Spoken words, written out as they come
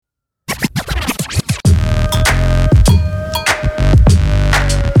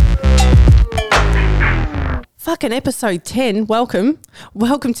Fucking episode 10. Welcome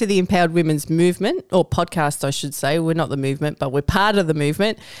to the Empowered Women's Movement, or podcast, I should say. We're not the movement, but we're part of the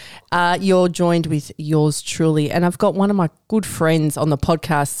movement. You're joined with yours truly. And I've got one of my good friends on the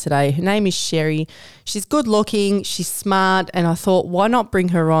podcast today. Her name is Sherry. She's good looking. She's smart. And I thought, why not bring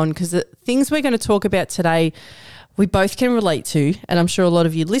her on? Because the things we're going to talk about today, we both can relate to. And I'm sure a lot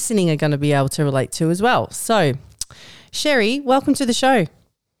of you listening are going to be able to relate to as well. So, Sherry, welcome to the show.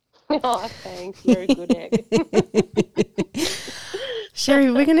 Oh, thanks. You're a good egg.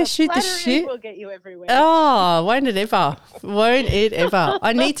 Sherry, we're going to shoot the shit. Will get you everywhere. Oh, won't it ever? Won't it ever?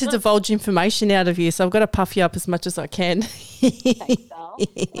 I need to divulge information out of you, so I've got to puff you up as much as I can. Thanks, Al.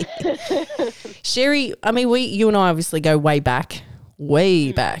 Sherry, I mean, you and I obviously go way back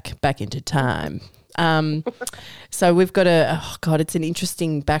into time. So we've got it's an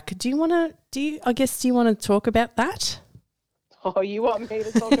interesting back. Do you want to talk about that? Oh, you want me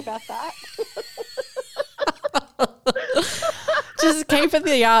to talk about that? Just keep it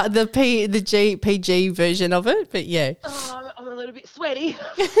the PG version of it, but yeah. Oh, I'm a little bit sweaty.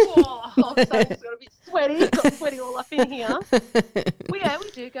 Oh, I'm got a bit sweaty. Got sweaty all up in here. We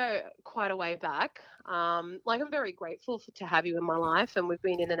do go quite a way back. I'm very grateful to have you in my life, and we've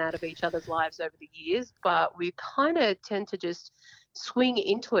been in and out of each other's lives over the years, but we kind of tend to just swing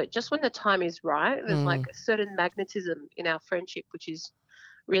into it just when the time is right. There's like a certain magnetism in our friendship, which is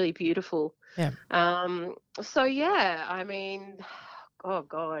really beautiful. Yeah. So yeah, I mean, oh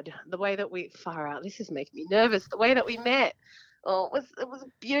God, the way that this is making me nervous. The way that we met, it was a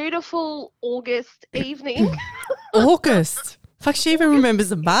beautiful August evening. August? Fuck, she even remembers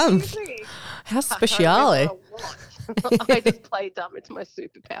the month. How special. I just play dumb. It's my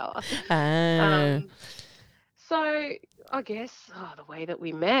superpower. So I guess the way that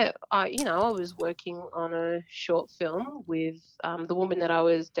we met, I was working on a short film with the woman that I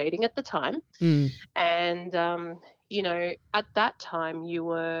was dating at the time. And, at that time you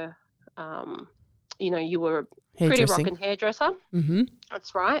were, you were a pretty rockin' hairdresser. Mm-hmm.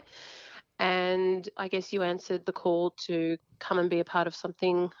 That's right. And I guess you answered the call to come and be a part of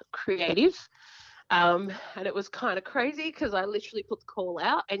something creative. And it was kind of crazy because I literally put the call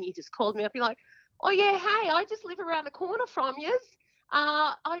out and you just called me up. You're like, oh, yeah, hey, I just live around the corner from you.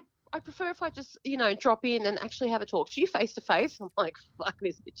 I prefer if I just, drop in and actually have a talk to you face to face. I'm like, fuck,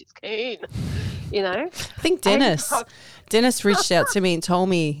 this bitch is keen, I think Dennis reached out to me and told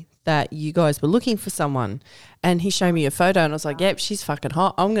me that you guys were looking for someone, and he showed me a photo and I was like, yep, she's fucking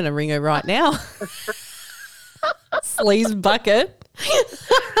hot. I'm going to ring her right now. Sleaze bucket.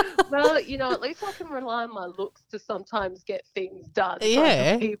 Well, at least I can rely on my looks to sometimes get things done for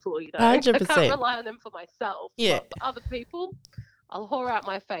other people, 100%. I can't rely on them for myself. Yeah. But for other people, I'll whore out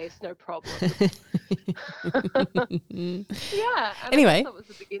my face, no problem. Yeah. Anyway. That was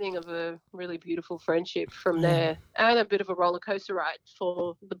the beginning of a really beautiful friendship from there, and a bit of a roller coaster ride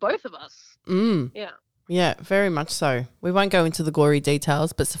for the both of us. Yeah. Yeah, very much so. We won't go into the gory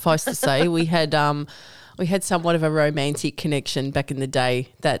details, but suffice to say we had somewhat of a romantic connection back in the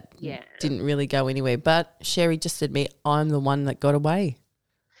day that didn't really go anywhere. But Sherry, just admit, I'm the one that got away.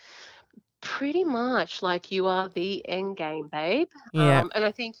 Pretty much, like you are the end game, babe. Yeah. And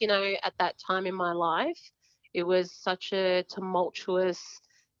I think, at that time in my life, it was such a tumultuous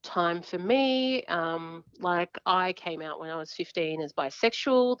time for me. I came out when I was 15 as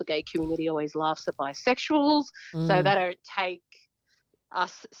bisexual. The gay community always laughs at bisexuals, so they don't take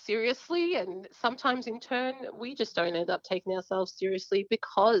us seriously, and sometimes in turn we just don't end up taking ourselves seriously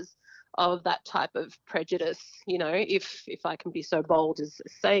because of that type of prejudice, if I can be so bold as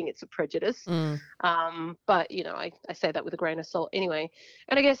saying it's a prejudice. But I say that with a grain of salt anyway.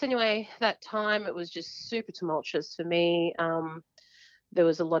 And I guess that time it was just super tumultuous for me. There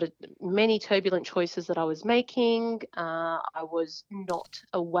was many turbulent choices that I was making. I was not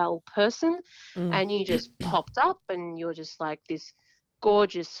a well person, and you just popped up and you're just like this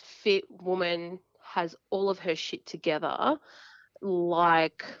gorgeous, fit woman, has all of her shit together.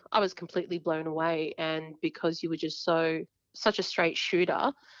 Like, I was completely blown away. And because you were just such a straight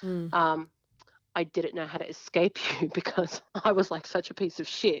shooter, I didn't know how to escape you because I was like such a piece of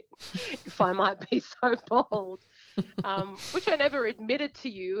shit, if I might be so bold. Which I never admitted to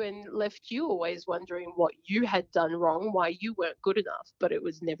you, and left you always wondering what you had done wrong, why you weren't good enough, but it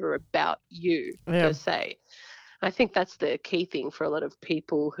was never about you per se. I think that's the key thing for a lot of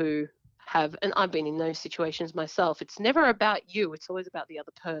people who have, and I've been in those situations myself, it's never about you, it's always about the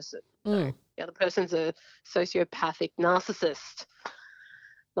other person. The other person's a sociopathic narcissist.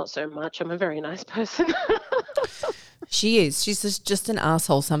 Not so much. I'm a very nice person. She is. She's just an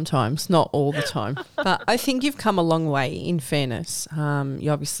asshole sometimes, not all the time. But I think you've come a long way, in fairness.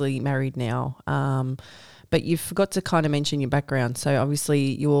 You're obviously married now. but you forgot to kind of mention your background. So obviously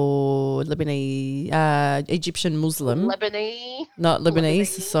you're Lebanese, Egyptian Muslim. Lebanese. Not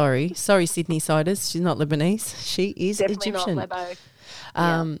Lebanese. Sorry, Sydney siders. She's not Lebanese. She is Definitely Egyptian. not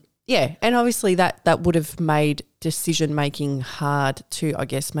Lebo. Yeah, and obviously that would have made decision making hard to, I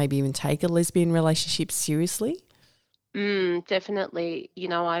guess, maybe even take a lesbian relationship seriously. Definitely.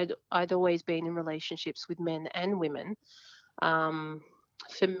 I'd always been in relationships with men and women.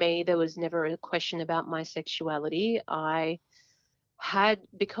 For me, there was never a question about my sexuality. I had,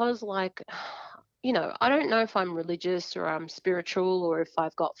 because I don't know if I'm religious or I'm spiritual or if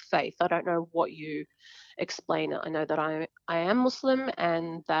I've got faith. I don't know what you explain it. I know that I am Muslim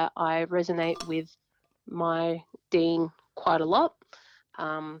and that I resonate with my deen quite a lot.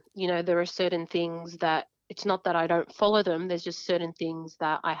 There are certain things that it's not that I don't follow them. There's just certain things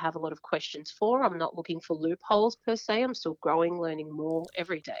that I have a lot of questions for. I'm not looking for loopholes per se. I'm still growing, learning more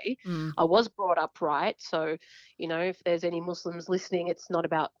every day. I was brought up right. So, if there's any Muslims listening, it's not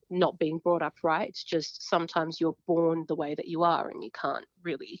about not being brought up right. It's just sometimes you're born the way that you are and you can't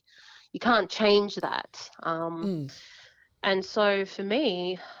change that. And so for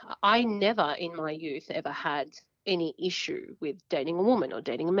me, I never in my youth ever had any issue with dating a woman or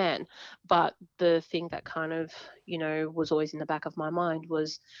dating a man. But the thing that kind of, was always in the back of my mind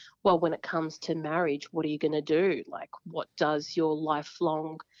was, well, when it comes to marriage, what are you going to do? Like, what does your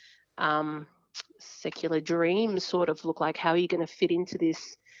lifelong secular dream sort of look like? How are you going to fit into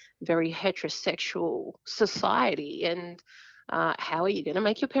this very heterosexual society? And how are you going to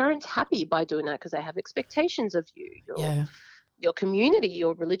make your parents happy by doing that? Because they have expectations of you. Your community,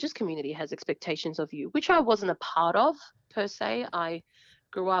 your religious community has expectations of you, which I wasn't a part of per se. I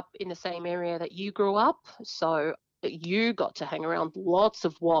grew up in the same area that you grew up. So you got to hang around lots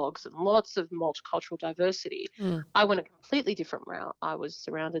of wogs and lots of multicultural diversity. I went a completely different route. I was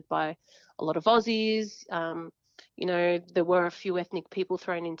surrounded by a lot of Aussies. There were a few ethnic people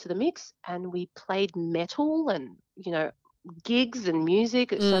thrown into the mix, and we played metal and, gigs and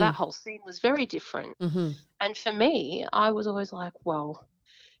music. So that whole scene was very different. And for me, I was always like, well,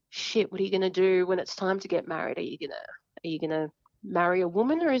 shit, what are you going to do when it's time to get married? Are you gonna marry a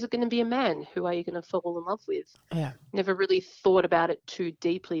woman, or is it going to be a man? Who are you going to fall in love with? Yeah. Never really thought about it too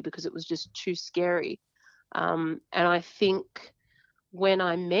deeply because it was just too scary. And I think when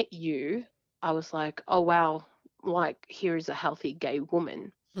I met you, I was like, oh, wow, like here is a healthy gay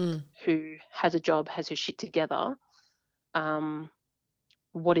woman who has a job, has her shit together.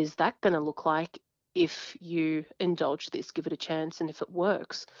 What is that going to look like if you indulge this, give it a chance, and if it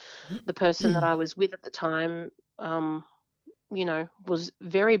works? The person that I was with at the time, was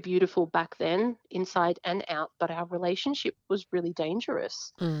very beautiful back then, inside and out, but our relationship was really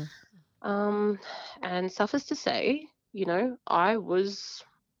dangerous. And suffice to say, I was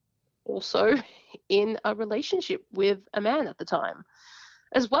also in a relationship with a man at the time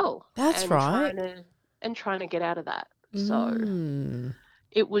as well. That's right. Trying to get out of that. So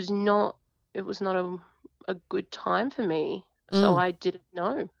it was not a good time for me. So I didn't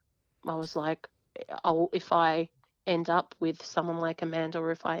know. I was like, if I end up with someone like Amanda,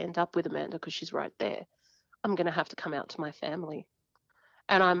 or if I end up with Amanda because she's right there, I'm going to have to come out to my family.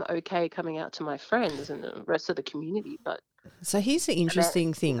 And I'm okay coming out to my friends and the rest of the community. But so here's the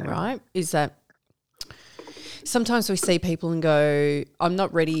interesting thing, right, is that sometimes we see people and go, I'm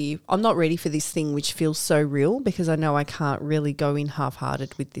not ready for this thing which feels so real, because I know I can't really go in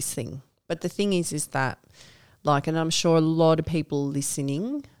half-hearted with this thing. But the thing is that, and I'm sure a lot of people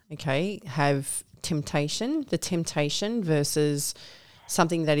listening, okay, have the temptation versus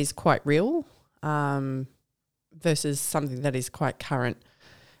something that is quite real versus something that is quite current.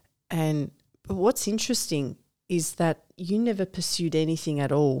 But what's interesting is that you never pursued anything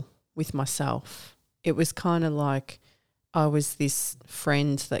at all with myself. It was kind of like I was this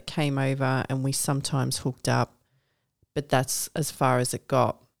friend that came over and we sometimes hooked up, but that's as far as it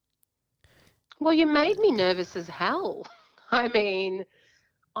got. Well, you made me nervous as hell. I mean,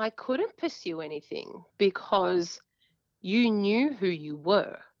 I couldn't pursue anything because you knew who you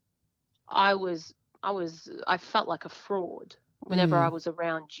were. I felt like a fraud whenever I was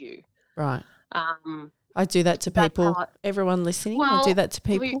around you. Right. I do that to people. Everyone listening, I do that to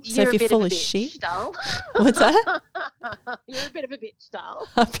people. So if you're full of shit, what's that? You're a bit of a bitch, doll.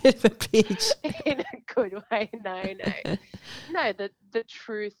 A bit of a bitch. In a good way. No. The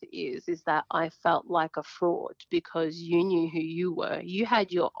truth is that I felt like a fraud because you knew who you were. You had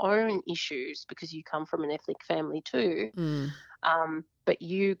your own issues because you come from an ethnic family too. But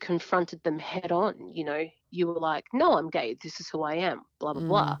you confronted them head on. You were like, no, I'm gay. This is who I am, blah, blah,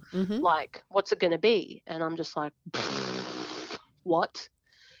 blah. Like, what's it going to be? And I'm just like, what?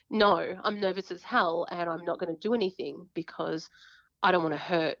 no, I'm nervous as hell and I'm not going to do anything because I don't want to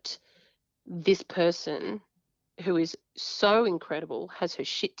hurt this person who is so incredible, has her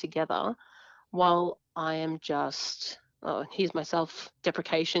shit together, while I am just, oh, here's my self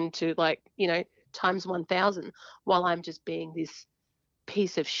deprecation to like, times 1,000, while I'm just being this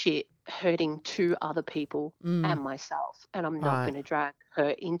piece of shit hurting two other people and myself. And I'm not Right. going to drag her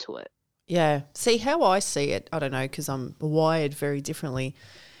into it. Yeah. See, how I see it, I don't know, because I'm wired very differently.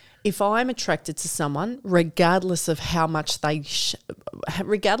 If I'm attracted to someone, regardless of how much they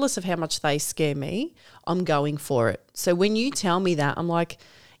scare me, I'm going for it. So when you tell me that, I'm like,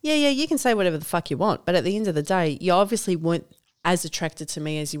 yeah, you can say whatever the fuck you want, but at the end of the day, you obviously weren't as attracted to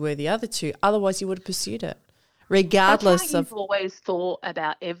me as you were the other two. Otherwise, you would have pursued it, That's how regardless you've of always thought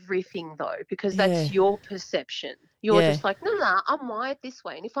about everything, though, because yeah, that's your perception. You're yeah, just like, no, I'm wired this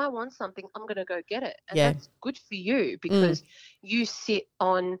way. And if I want something, I'm going to go get it. And yeah, that's good for you mm, because you sit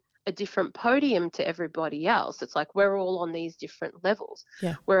on a different podium to everybody else. It's like we're all on these different levels.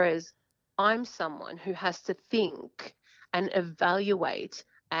 yeah, Whereas I'm someone who has to think and evaluate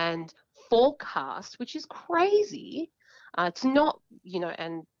and forecast, which is crazy. It's not,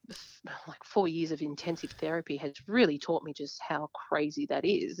 and like 4 years of intensive therapy has really taught me just how crazy that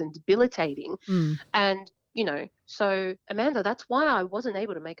is and debilitating. mm, And, so Amanda, that's why I wasn't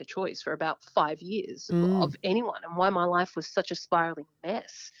able to make a choice for about 5 years mm, of anyone and why my life was such a spiraling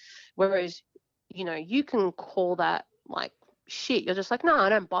mess. Whereas, you can call that like shit. You're just like, no, I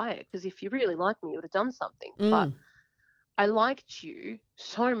don't buy it because if you really like me, you would have done something. But mm, I liked you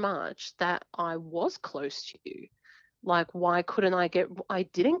so much that I was close to you. Like, why couldn't I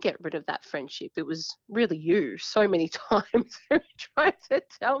didn't get rid of that friendship. It was really you so many times trying to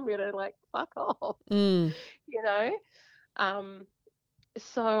tell me to like, fuck off, mm, you know? Um,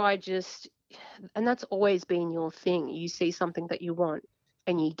 so and that's always been your thing. You see something that you want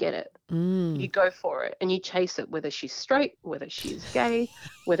and you get it. You mm, go for it and you chase it, whether she's straight, whether she's gay,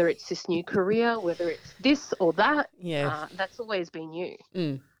 whether it's this new career, whether it's this or that. yeah, That's always been you.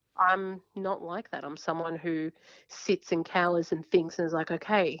 mm, I'm not like that. I'm someone who sits and cowers and thinks and is like,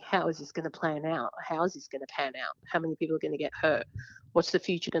 okay, how is this going to plan out? How is this going to pan out? How many people are going to get hurt? What's the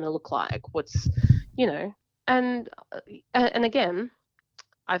future going to look like? You know, and and again,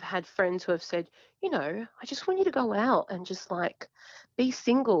 I've had friends who have said, I just want you to go out and just like be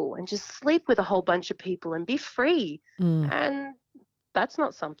single and just sleep with a whole bunch of people and be free. mm. And that's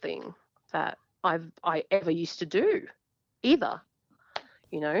not something that I ever used to do either,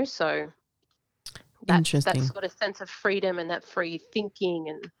 so that Interesting. sort of sense of freedom and that free thinking,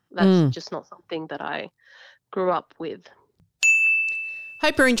 and that's Mm. just not something that I grew up with.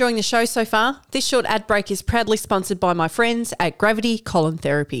 Hope you're enjoying the show so far. This short ad break is proudly sponsored by my friends at Gravity Colon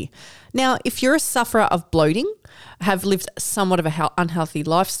Therapy. Now, if you're a sufferer of bloating, have lived somewhat of an unhealthy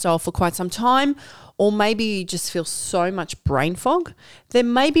lifestyle for quite some time, or maybe you just feel so much brain fog,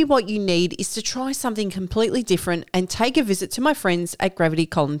 then maybe what you need is to try something completely different and take a visit to my friends at Gravity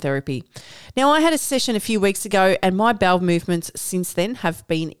Colon Therapy. Now, I had a session a few weeks ago and my bowel movements since then have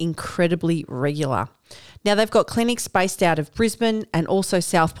been incredibly regular. Now, they've got clinics based out of Brisbane and also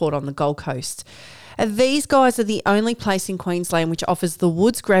Southport on the Gold Coast. And these guys are the only place in Queensland which offers the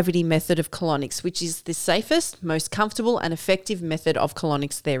Woods Gravity method of colonics, which is the safest, most comfortable and effective method of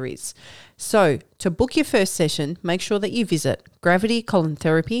colonics there is. So, to book your first session, make sure that you visit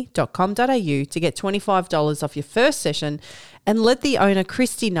gravitycolontherapy.com.au to get $25 off your first session and let the owner,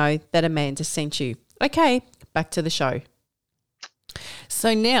 Christy, know that Amanda sent you. Okay, back to the show.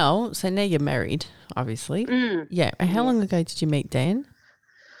 So now you're married, obviously. Yeah. And how long Yes. ago did you meet Dan?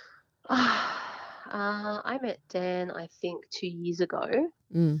 I met Dan, I think, 2 years ago,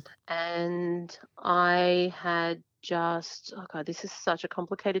 Mm. and I had oh God, this is such a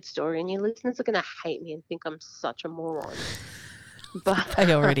complicated story, and your listeners are going to hate me and think I'm such a moron. But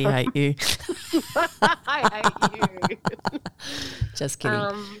I already hate you. I hate you. Just kidding.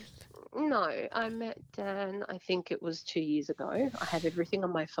 No, I met Dan, I think it was 2 years ago. I have everything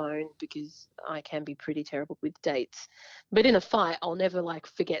on my phone because I can be pretty terrible with dates. But in a fight, I'll never like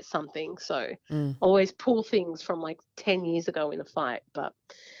forget something. So I always pull things from like 10 years ago in a fight. But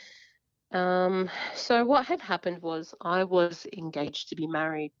so what had happened was I was engaged to be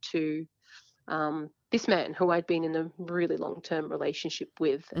married to this man who I'd been in a really long-term relationship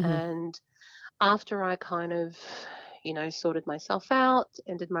with. Mm-hmm. And after I kind of, sorted myself out,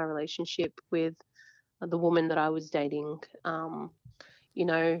 ended my relationship with the woman that I was dating,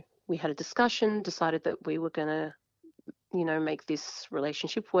 we had a discussion, decided that we were going to, make this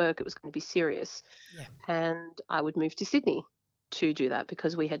relationship work. It was going to be serious. Yeah. And I would move to Sydney. to do that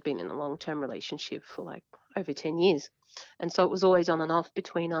because we had been in a long-term relationship for like over 10 years. And so it was always on and off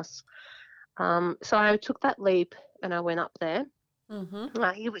between us. So I took that leap and I went up there. Mm-hmm.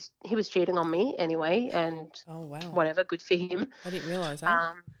 He was cheating on me anyway, and Oh, wow. whatever, good for him. I didn't realise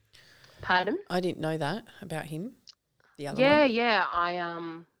that. Pardon? I didn't know that about him, the other Yeah, one. yeah.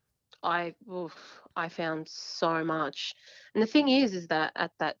 I found so much, and the thing is that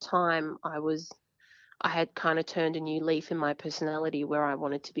at that time I had kind of turned a new leaf in my personality where I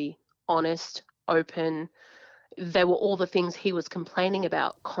wanted to be honest, open. There were all the things he was complaining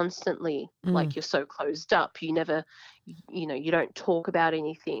about constantly, like you're so closed up, you never, you don't talk about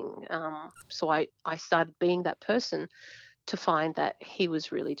anything. So I started being that person to find that he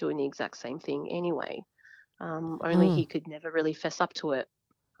was really doing the exact same thing anyway. Only he could never really fess up to it.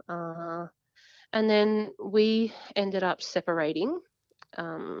 And then we ended up separating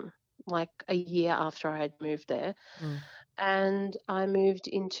like a year after I had moved there. And I moved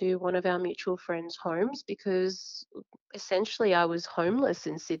into one of our mutual friends' homes because essentially I was homeless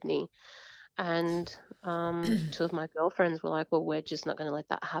in Sydney. And two of my girlfriends were like, well, we're just not going to let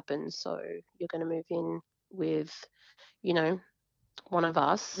that happen. So you're going to move in with, one of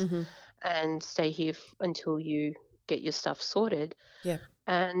us and stay here until you get your stuff sorted. Yeah.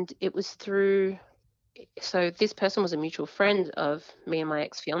 And it was so this person was a mutual friend of me and my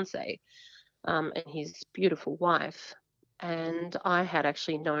ex-fiance and his beautiful wife. And I had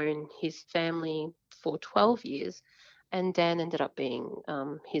actually known his family for 12 years, and Dan ended up being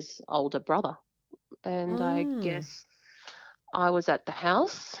his older brother. And I guess I was at the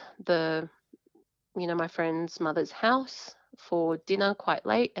house, my friend's mother's house for dinner quite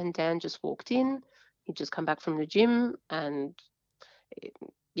late, and Dan just walked in. He'd just come back from the gym, and it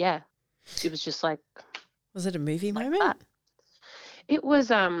was just like. Was it a movie like moment? that. It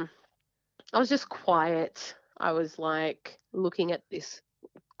was. I was just quiet. I was like looking at this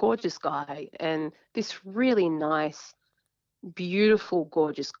gorgeous guy and this really nice, beautiful,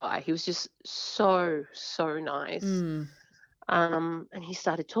 gorgeous guy. He was just so, so nice. And he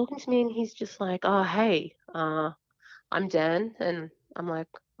started talking to me and he's just like, oh, hey, I'm Dan. And I'm like,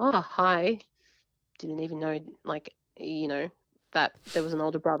 oh, hi. Didn't even know, like, that there was an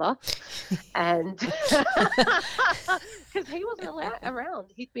older brother. And because he wasn't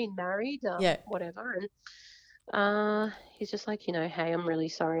around. He'd been married, whatever. And he's just like, hey, I'm really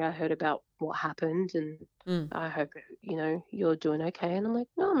sorry. I heard about what happened and I hope, you're doing okay. And I'm like,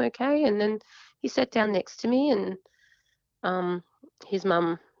 no, I'm okay. And then he sat down next to me and his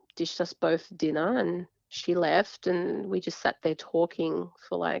mum dished us both dinner and she left and we just sat there talking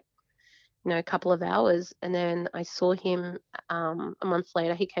for like, a couple of hours. And then I saw him a month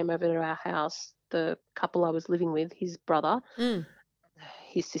later. He came over to our house, the couple I was living with, his brother,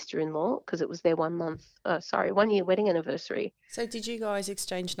 his sister-in-law, because it was their 1 year wedding anniversary. So did you guys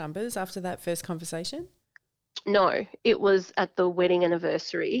exchange numbers after that first conversation? No, it was at the wedding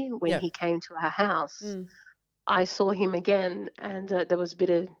anniversary when he came to our house. I saw him again and there was a bit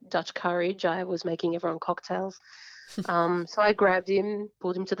of Dutch courage. I was making everyone cocktails. So I grabbed him,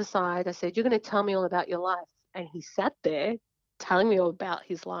 pulled him to the side. I said, you're going to tell me all about your life. And he sat there telling me all about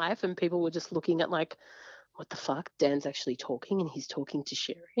his life and people were just looking at like, what the fuck? Dan's actually talking and he's talking to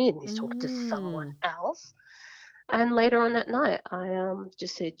Sherry and he's talking to someone else. And later on that night, I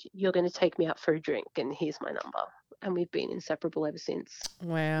just said, you're going to take me out for a drink and here's my number. And we've been inseparable ever since.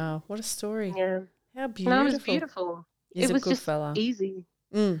 Wow, what a story. Yeah. How beautiful. No, it was beautiful. He's it was a good just fella. Easy.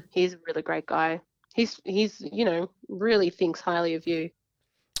 He's a really great guy. He's really thinks highly of you.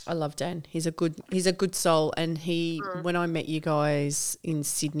 I love Dan. He's a good soul. And when I met you guys in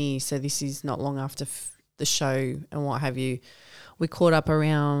Sydney, so this is not long after the show and what have you, we caught up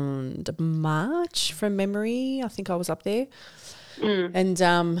around March from memory. I think I was up there. And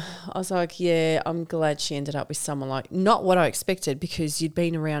I was like, yeah, I'm glad she ended up with someone like, not what I expected because you'd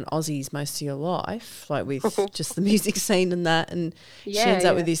been around Aussies most of your life, like with just the music scene and that. And she ends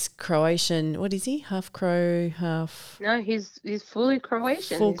up with this Croatian, what is he? Half Crow, half... No, he's fully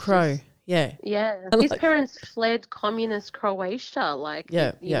Croatian. Full Crow, yeah. Yeah. His parents fled communist Croatia.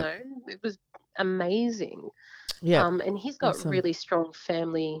 It was amazing. Yeah. And he's got really strong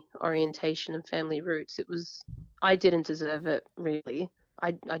family orientation and family roots. I didn't deserve it, really.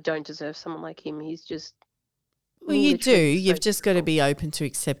 I don't deserve someone like him. He's just... Well, you do. You've just got to be open to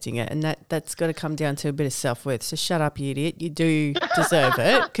accepting it, and that's got to come down to a bit of self-worth. So shut up, you idiot. You do deserve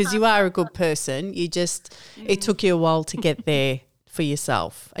it because you are a good person. You just... It took you a while to get there for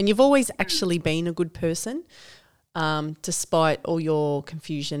yourself. And you've always actually been a good person despite all your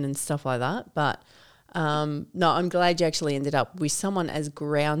confusion and stuff like that. But... No, I'm glad you actually ended up with someone as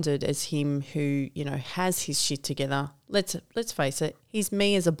grounded as him who, you know, has his shit together. Let's face it, he's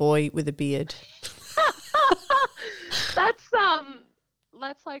me as a boy with a beard.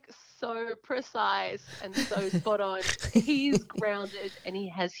 That's like so precise and so spot on. He's grounded and he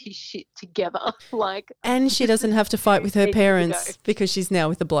has his shit together. Like, and she doesn't have to fight with her parents because she's now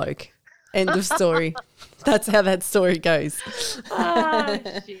with a bloke. End of story. That's how that story goes. Oh,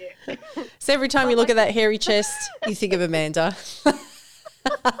 shit. So every time you look at that hairy chest, you think of Amanda.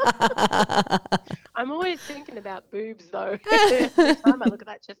 I'm always thinking about boobs though. Every time I look at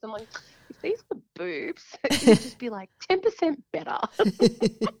that chest, I'm like, if these were boobs, it would just be like 10% better.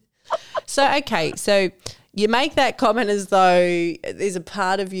 So you make that comment as though there's a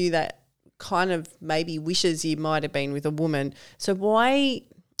part of you that kind of maybe wishes you might have been with a woman. So why?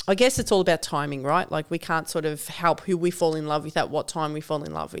 I guess it's all about timing, right? Like we can't sort of help who we fall in love with at what time we fall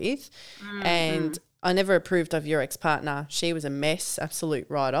in love with. Mm-hmm. And I never approved of your ex-partner. She was a mess, absolute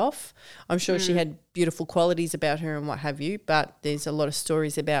write-off. I'm sure she had beautiful qualities about her and what have you, but there's a lot of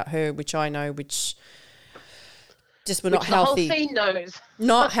stories about her which I know which just were not healthy. The whole scene knows.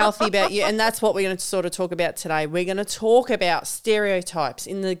 Not healthy about you. And that's what we're going to sort of talk about today. We're going to talk about stereotypes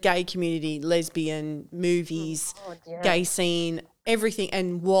in the gay community, lesbian, movies, gay scene, everything,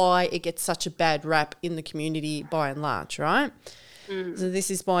 and why it gets such a bad rap in the community by and large, right? So this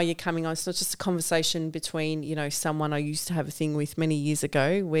is why you're coming on. It's not just a conversation between, you know, someone I used to have a thing with many years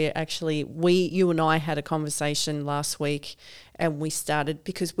ago, where actually you and I had a conversation last week, and we started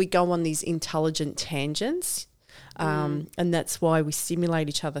because we go on these intelligent tangents, and that's why we stimulate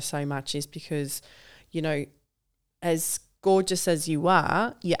each other so much, is because, you know, as gorgeous as you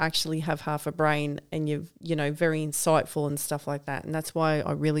are, you actually have half a brain and you're, you know, very insightful and stuff like that. And that's why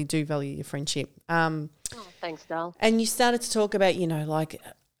I really do value your friendship. Thanks, Dal. And you started to talk about, you know, like,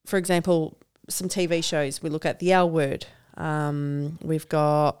 for example, some TV shows. We look at The L Word. We've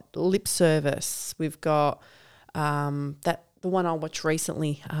got Lip Service. We've got the one I watched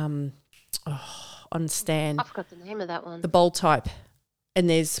recently on Stan. I forgot the name of that one. The Bold Type. And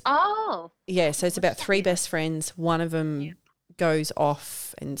there's so it's about three best friends. One of them goes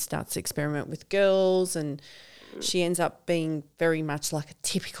off and starts to experiment with girls, and she ends up being very much like a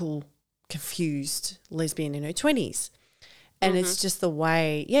typical confused lesbian in her 20s. And it's just the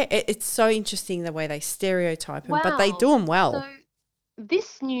way, it's so interesting the way they stereotype them, but they do them well. So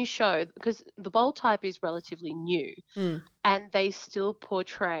this new show, because The Bold Type is relatively new, and they still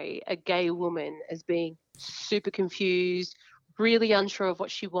portray a gay woman as being super confused, really unsure of what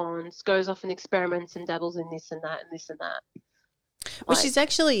she wants, goes off and experiments and dabbles in this and that and this and that. Well, she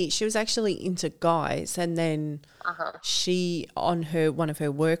was actually into guys, and then she, on one of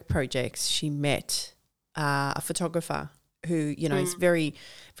her work projects, she met a photographer who, you know, is very,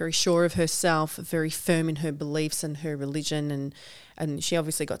 very sure of herself, very firm in her beliefs and her religion, and she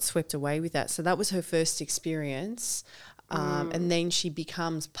obviously got swept away with that. So that was her first experience. And then she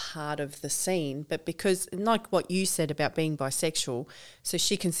becomes part of the scene. But because, like what you said about being bisexual, so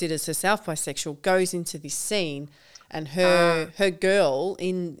she considers herself bisexual, goes into this scene, and her girl,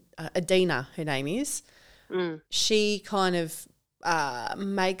 Adina, her name is, she kind of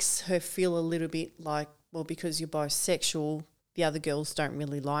makes her feel a little bit like, well, because you're bisexual, the other girls don't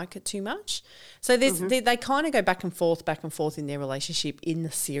really like it too much. So they kind of go back and forth in their relationship in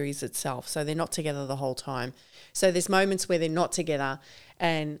the series itself. So they're not together the whole time. So there's moments where they're not together,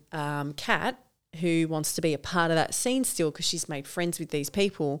 and Kat, who wants to be a part of that scene still because she's made friends with these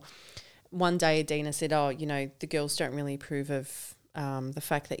people, one day Adina said, oh, you know, the girls don't really approve of the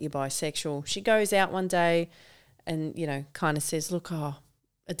fact that you're bisexual. She goes out one day and, you know, kind of says, look,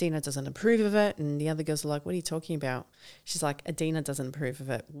 Adina doesn't approve of it. And the other girls are like, what are you talking about? She's like, Adina doesn't approve of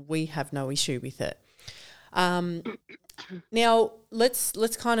it. We have no issue with it. Now, let's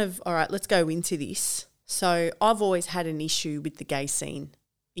go into this. So I've always had an issue with the gay scene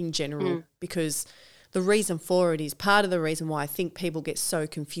in general because the reason for it is, part of the reason why I think people get so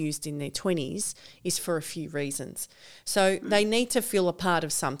confused in their 20s is for a few reasons. So they need to feel a part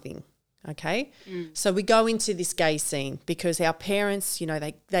of something. Okay. So we go into this gay scene because our parents, you know,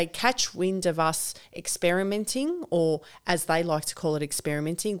 they catch wind of us experimenting, or as they like to call it,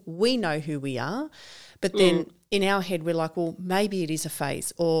 experimenting. We know who we are, but then in our head we're like, well, maybe it is a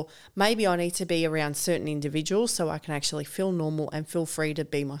phase, or maybe I need to be around certain individuals so I can actually feel normal and feel free to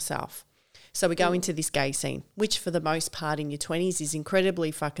be myself. So we go into this gay scene, which for the most part in your 20s is incredibly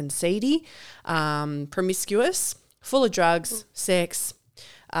fucking seedy, promiscuous, full of drugs, sex,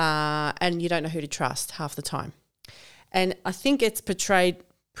 and you don't know who to trust half the time. And I think it's portrayed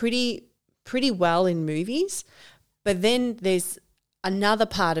pretty well in movies, but then there's another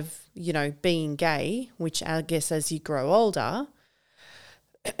part of, being gay, which I guess as you grow older,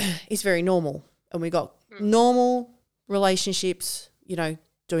 is very normal. And we got normal relationships,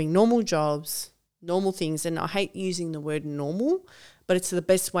 doing normal jobs, normal things. And I hate using the word normal, but it's the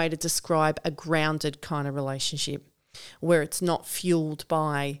best way to describe a grounded kind of relationship where it's not fueled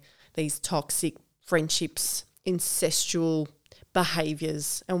by these toxic friendships, incestual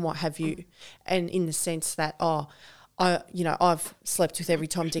behaviours and what have you. And in the sense that, I've slept with every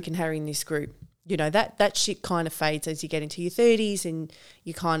Tom, Dick and Harry in this group. That shit kind of fades as you get into your 30s and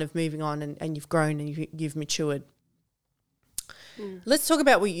you're kind of moving on and you've grown and you've matured. Let's talk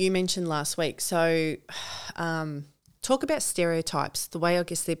about what you mentioned last week. So talk about stereotypes, the way I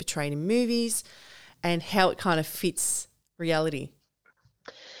guess they're portrayed in movies and how it kind of fits reality.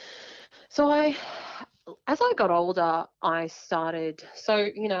 So as I got older, I started,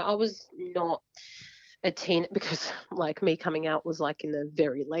 I was not a teen because like me coming out was like in the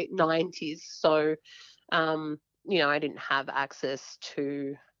very late 90s. So, I didn't have access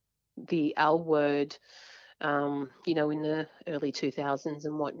to the L word, in the early 2000s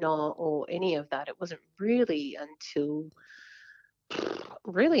and whatnot, or any of that. It wasn't really until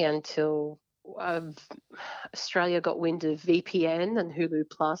Australia got wind of VPN and Hulu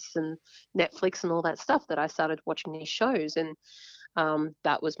Plus and Netflix and all that stuff that I started watching these shows. And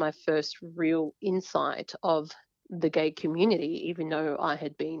that was my first real insight of the gay community, even though I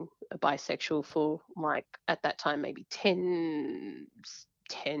had been a bisexual for like at that time, maybe 10,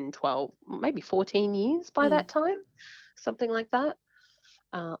 12, maybe 14 years by that time, something like that.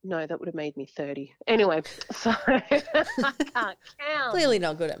 No, that would have made me 30. Anyway, so I can't count. Clearly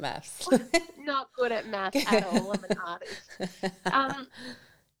not good at maths. Not good at math at all. I'm an artist.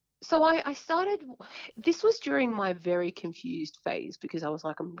 So I started, this was during my very confused phase because I was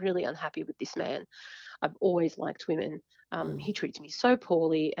like, I'm really unhappy with this man. I've always liked women. He treats me so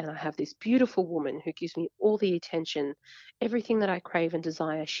poorly, and I have this beautiful woman who gives me all the attention, everything that I crave and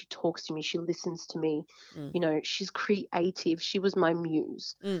desire. She talks to me, she listens to me. She's creative. She was my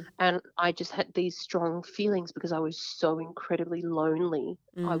muse. And I just had these strong feelings because I was so incredibly lonely.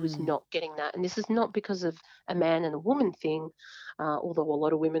 I was not getting that. And this is not because of a man and a woman thing, although a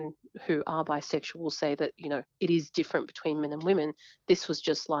lot of women who are bisexual will say that, it is different between men and women. This was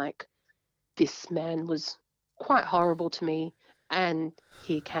just like, this man was quite horrible to me, and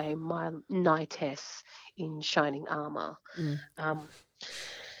here came my knightess in shining armor.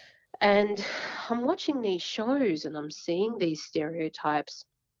 And I'm watching these shows and I'm seeing these stereotypes.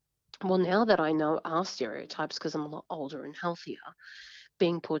 Well, now that I know are stereotypes because I'm a lot older and healthier,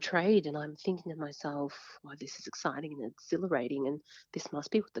 being portrayed, and I'm thinking to myself, oh, this is exciting and exhilarating, and this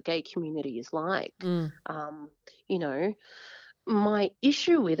must be what the gay community is like. My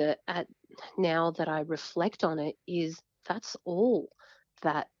issue with it now that I reflect on it is that's all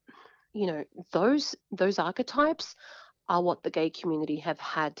that, those archetypes are what the gay community have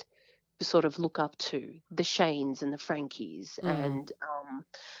had to sort of look up to, the Shanes and the Frankies and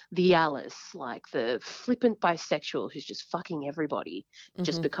the Alice, like the flippant bisexual who's just fucking everybody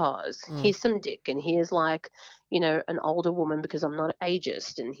just because. Here's some dick, and here's like, an older woman because I'm not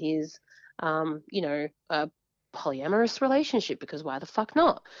ageist, and here's, a polyamorous relationship because why the fuck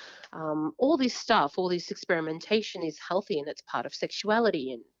not? All this stuff, all this experimentation is healthy and it's part of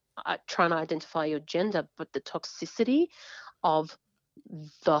sexuality and trying to identify your gender, but the toxicity of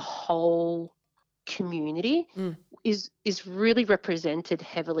the whole community is really represented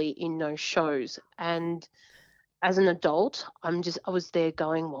heavily in those shows. And as an adult, I was there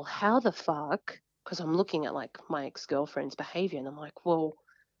going, well, how the fuck? Because I'm looking at like my ex-girlfriend's behavior and I'm like, well,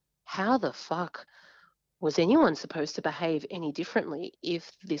 how the fuck was anyone supposed to behave any differently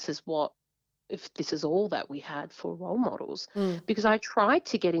if this is all that we had for role models? Because I tried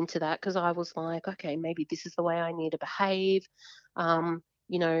to get into that because I was like, okay, maybe this is the way I need to behave.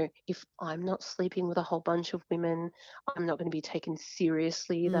 If I'm not sleeping with a whole bunch of women, I'm not going to be taken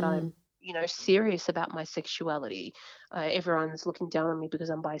seriously that I'm, serious about my sexuality. Everyone's looking down on me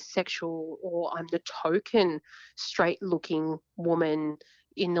because I'm bisexual, or I'm the token straight looking woman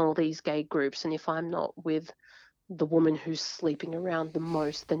in all these gay groups. And if I'm not with the woman who's sleeping around the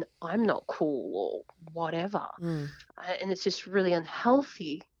most, then I'm not cool or whatever. And it's just really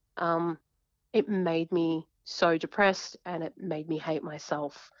unhealthy. It made me so depressed, and it made me hate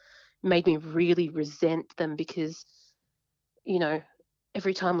myself, made me really resent them because,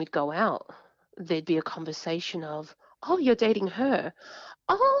 every time we'd go out, there'd be a conversation of, oh, you're dating her.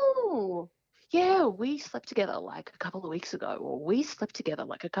 Oh, yeah, we slept together like a couple of weeks ago, or we slept together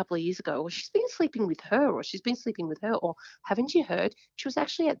like a couple of years ago, or she's been sleeping with her, or she's been sleeping with her, or haven't you heard? She was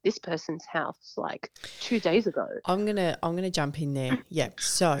actually at this person's house like 2 days ago. I'm gonna jump in there. Yeah.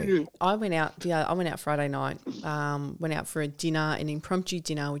 So Mm, I went out. Yeah, I went out Friday night. Went out for a dinner, an impromptu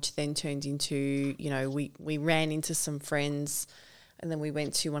dinner, which then turned into, we ran into some friends, and then we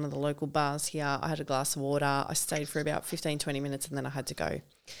went to one of the local bars here. I had a glass of water. I stayed for about 15, 20 minutes, and then I had to go.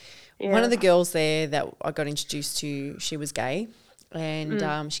 One of the girls there that I got introduced to, she was gay,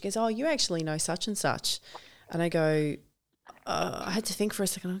 and she goes, "Oh, you actually know such and such," and I go, I had to think for a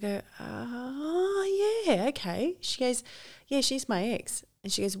second. I go, "Oh, yeah, okay." She goes, "Yeah, she's my ex,"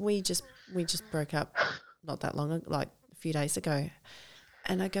 and she goes, "We just broke up not that long ago, like a few days ago."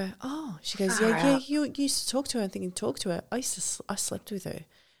 And I go, "Oh," she goes, "Yeah, far yeah, out. you used to talk to her." I'm thinking, "Talk to her." I slept with her,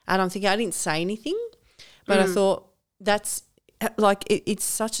 and I'm thinking I didn't say anything, but I thought that's like it's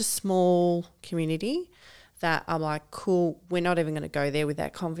such a small community that I'm like, cool, we're not even going to go there with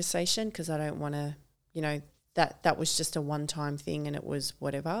that conversation because I don't want to, that was just a one-time thing and it was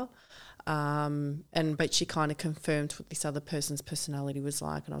whatever. But she kind of confirmed what this other person's personality was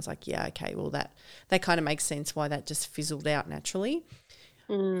like, and I was like, yeah, okay, well that kind of makes sense why that just fizzled out naturally.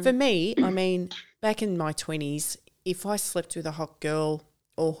 For me, I mean, back in my 20s, if I slept with a hot girl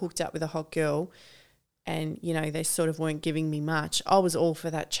or hooked up with a hot girl and, they sort of weren't giving me much, I was all for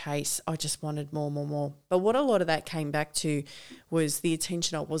that chase. I just wanted more, more, more. But what a lot of that came back to was the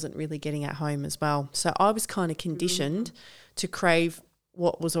attention I wasn't really getting at home as well. So I was kind of conditioned to crave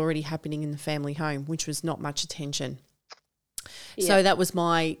what was already happening in the family home, which was not much attention. Yeah. So that was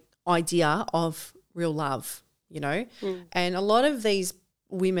my idea of real love, And a lot of these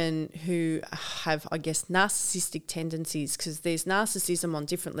women who have, I guess, narcissistic tendencies, because there's narcissism on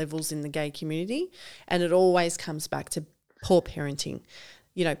different levels in the gay community, and it always comes back to poor parenting.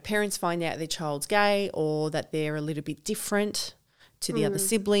 Parents find out their child's gay or that they're a little bit different to the other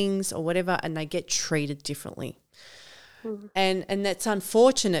siblings or whatever, and they get treated differently. And that's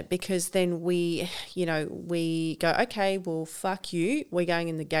unfortunate because then we go, okay, well, fuck you. We're going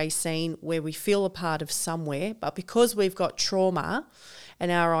in the gay scene where we feel a part of somewhere, but because we've got trauma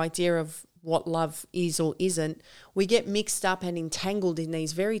and our idea of what love is or isn't, we get mixed up and entangled in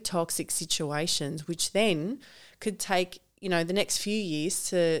these very toxic situations, which then could take, the next few years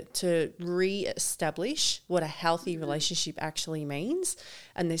to re-establish what a healthy relationship actually means.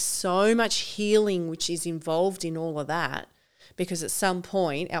 And there's so much healing which is involved in all of that because at some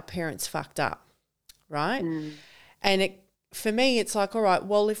point our parents fucked up, right? And for me, it's like, all right,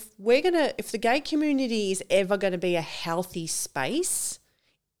 well, if the gay community is ever going to be a healthy space,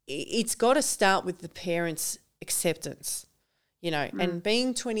 it's got to start with the parents' acceptance, and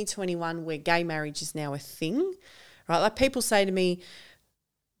being 2021 where gay marriage is now a thing, right? Like people say to me,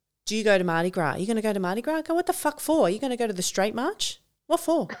 do you go to Mardi Gras? Are you going to go to Mardi Gras? I go, what the fuck for? Are you going to go to the straight march? What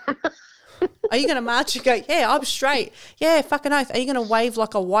for? Are you going to march and go, yeah, I'm straight? Yeah, fucking oath. Are you going to wave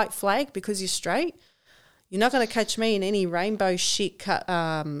like a white flag because you're straight? You're not going to catch me in any rainbow shit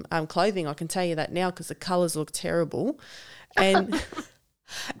clothing. I can tell you that now because the colours look terrible. But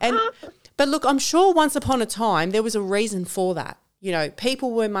look, I'm sure once upon a time there was a reason for that.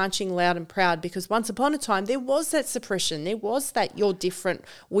 People were marching loud and proud because once upon a time there was that suppression. There was that you're different.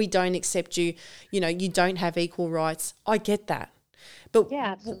 We don't accept you. You don't have equal rights. I get that. But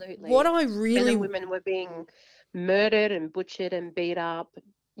Yeah, absolutely. what I Men really and women were being murdered and butchered and beat up,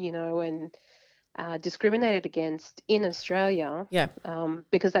 and discriminated against in Australia. yeah.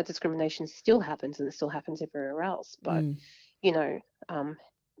 Because that discrimination still happens and it still happens everywhere else. But um,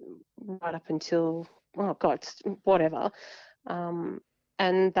 right up until, oh God, whatever.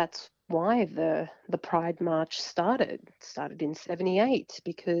 And that's why the Pride March started in 78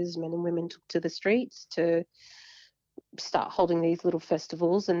 because men and women took to the streets to start holding these little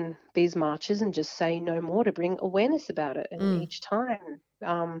festivals and these marches and just say no more to bring awareness about it. And each time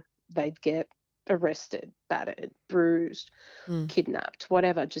they'd get arrested, battered, bruised, kidnapped,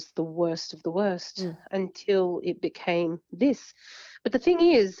 whatever, just the worst of the worst until it became this. But the thing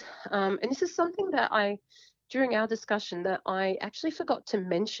is, and this is something that during our discussion, that I actually forgot to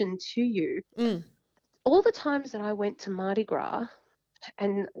mention to you, all the times that I went to Mardi Gras,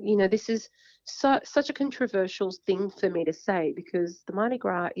 and this is such a controversial thing for me to say because the Mardi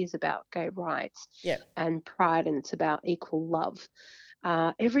Gras is about gay rights and pride, and it's about equal love.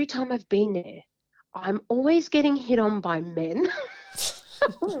 Every time I've been there, I'm always getting hit on by men.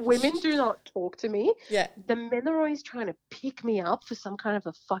 Women do not talk to me. Yeah. The men are always trying to pick me up for some kind of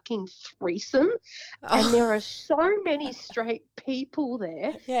a fucking threesome. And there Oh, are so many straight people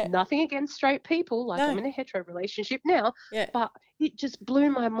there. yeah. Nothing against straight people. Like, I'm No. in a hetero relationship now. Yeah. But it just blew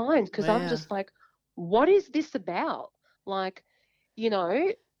my mind because I'm Wow. just like, what is this about? Like, you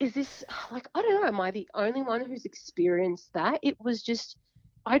know, is this like, I don't know, am I the only one who's experienced that? It was just,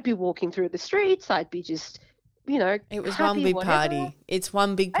 I'd be walking through the streets, I'd be just, It was one happy, big whatever. party. It's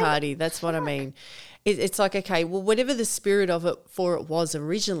one big And party. That's what I fuck, mean. It's like, okay, well, whatever the spirit of it for it was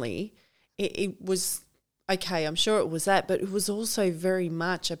originally, it was okay. I'm sure it was that, but it was also very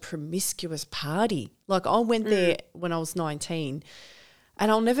much a promiscuous party. Like I went there when I was 19,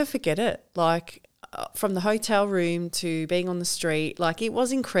 and I'll never forget it. Like from the hotel room to being on the street, like it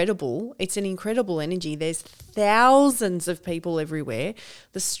was incredible. It's an incredible energy. There's thousands of people everywhere.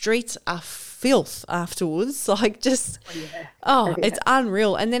 The streets are filth afterwards. Like just, it's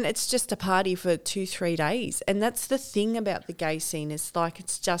unreal. And then it's just a party for 2-3 days. And that's the thing about the gay scene is like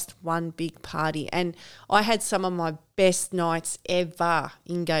it's just one big party. And I had some of my best nights ever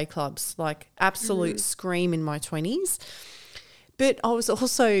in gay clubs, like absolute scream in my 20s. But I was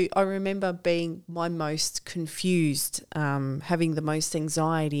also, I remember being my most confused, having the most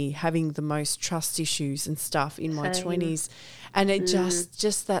anxiety, having the most trust issues and stuff in my 20s. And it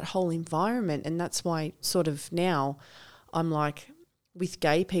just that whole environment. And that's why sort of now I'm like, with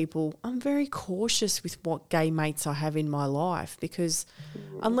gay people, I'm very cautious with what gay mates I have in my life because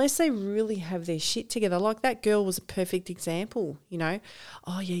unless they really have their shit together, like that girl was a perfect example,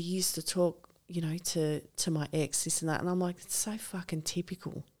 oh yeah, you used to talk to my ex, this and that. And I'm like, it's so fucking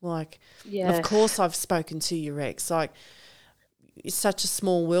typical. Like, of course I've spoken to your ex. Like, it's such a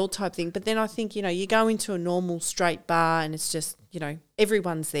small world type thing. But then I think, you go into a normal straight bar and it's just,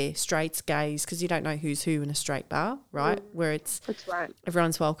 everyone's there, straights, gays, because you don't know who's who in a straight bar, right? Where it's That's right.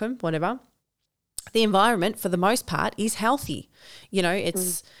 everyone's welcome, whatever. The environment, for the most part, is healthy.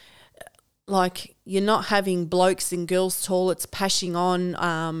 It's like you're not having blokes in girls' toilets pashing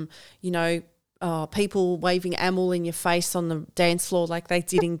on, people waving amyl in your face on the dance floor like they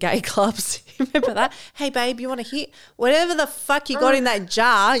did in gay clubs. Remember that? Hey, babe, you want to hit? Whatever the fuck you got in that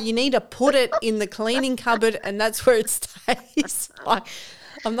jar, you need to put it in the cleaning cupboard and that's where it stays. Like,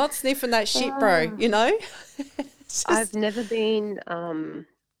 I'm not sniffing that shit, bro, It's just, I've never been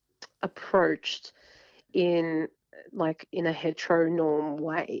approached in in a heteronorm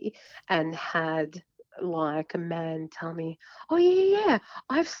way and had like a man tell me, oh yeah,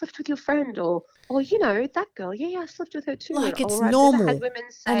 I've slept with your friend, or that girl, yeah, I slept with her too. like it's Or I've never had normal women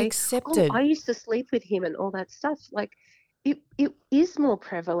and say, oh, accepted. I used to sleep with him and all that stuff. Like it is more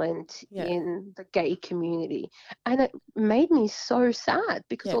prevalent Yeah, in the gay community, and it made me so sad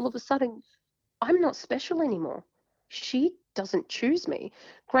because yeah, all of a sudden I'm not special anymore. She doesn't choose me.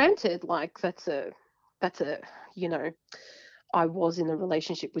 Granted, like that's a you know, I was in a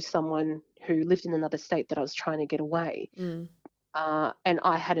relationship with someone who lived in another state that I was trying to get away. And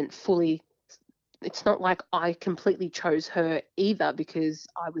I hadn't fully, it's not like I completely chose her either because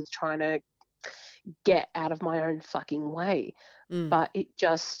I was trying to get out of my own fucking way. But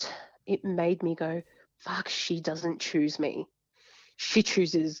it made me go, fuck, she doesn't choose me. She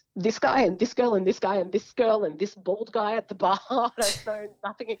chooses this guy and this girl and this guy and this girl and this bald guy at the bar. I don't know,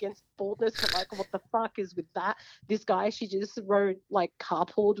 nothing against baldness, but like, what the fuck is with that? This guy she just rode like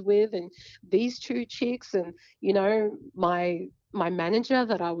carpooled with, and these two chicks, and my manager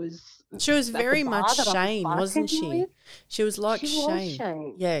that I was she was at the very much bar that I was Shane, wasn't bartending she? with. She was like She was Shane.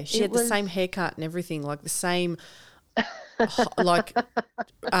 Shane. Yeah, she It had the same was. haircut and everything, like the same, like,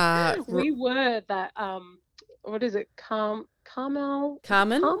 We were that what is it? Carmel? Is it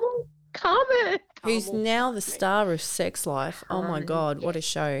Carmen, Carmel? Carmen. who's Carmel. now the Pardon me. star of Sex Life. Oh my Carmen. God, what a Yes.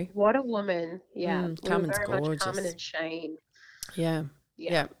 show! What a woman. Yeah. We were Carmen's very much Carmen gorgeous. and Shane. Yeah,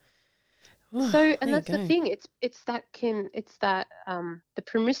 Yeah. yeah. Oh, So, and there you that's the go. thing. It's that the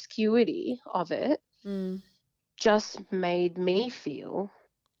promiscuity of it Mm, just made me feel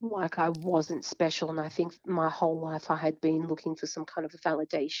like I wasn't special. And I think my whole life I had been looking for some kind of a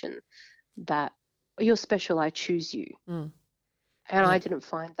validation that you're special, I choose you. mm, And yeah. I didn't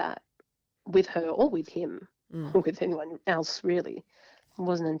find that with her or with him Mm, or with anyone else, really. It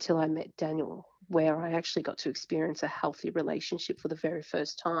wasn't until I met Daniel where I actually got to experience a healthy relationship for the very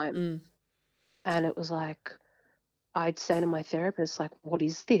first time. mm, And it was like, I'd say to my therapist, like, what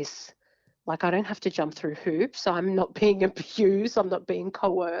is this? Like, I don't have to jump through hoops. I'm not being abused. I'm not being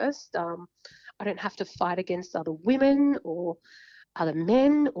coerced. I don't have to fight against other women or other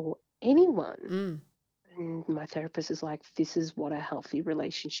men or anyone. mm. And my therapist is like, this is what a healthy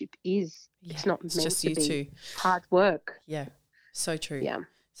relationship is. Yeah, It's not it's meant just to you be two. hard work. Yeah, So true. Yeah.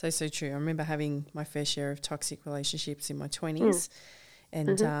 So true. I remember having my fair share of toxic relationships in my 20s.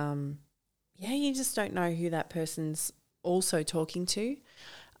 And, you just don't know who that person's also talking to.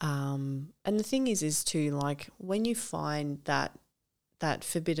 And the thing is too, like, when you find that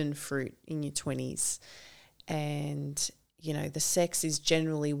forbidden fruit in your 20s and, you know, the sex is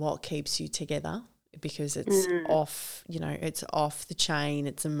generally what keeps you together because it's off, you know, it's off the chain.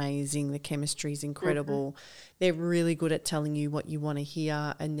 It's amazing. The chemistry is incredible. They're really good at telling you what you want to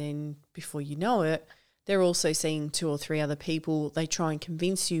hear. And then before you know it, they're also seeing 2 or 3 other people. They try and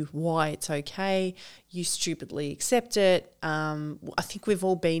convince you why it's okay. You stupidly accept it. I think we've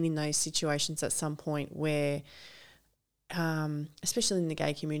all been in those situations at some point where, especially in the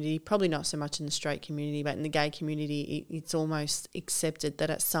gay community, probably not so much in the straight community, but in the gay community, it's almost accepted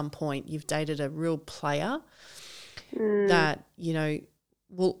that at some point you've dated a real player that, you know,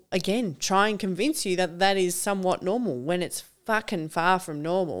 will, again, try and convince you that that is somewhat normal when it's fucking far from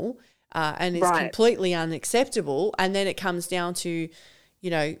normal. And it's completely unacceptable. And then it comes down to, you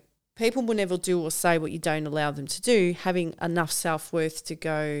know, people will never do or say what you don't allow them to do, having enough self-worth to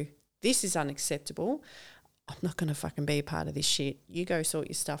go, this is unacceptable. I'm not going to fucking be a part of this shit. You go sort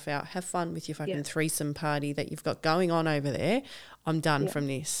your stuff out. Have fun with your fucking threesome party that you've got going on over there. I'm done from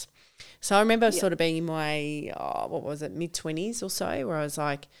this. So I remember sort of being in my, mid-20s or so, where I was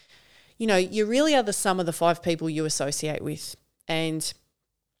like, you know, you really are the sum of the 5 people you associate with. And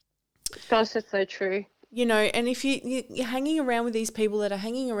gosh, that's so true. You know, and if you're hanging around with these people that are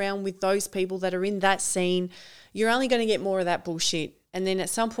hanging around with those people that are in that scene, you're only going to get more of that bullshit. And then at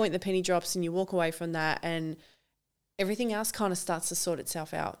some point the penny drops and you walk away from that and everything else kind of starts to sort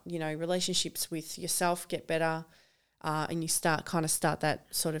itself out. You know, relationships with yourself get better and you start that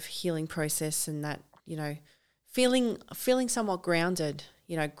sort of healing process and that, you know, feeling somewhat grounded.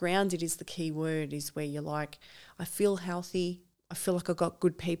 You know, grounded is the key word, is where you're like, I feel healthy. I feel like I've got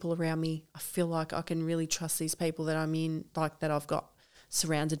good people around me. I feel like I can really trust these people that I'm in, like that I've got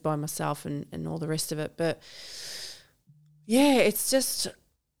surrounded by myself and all the rest of it. But yeah, it's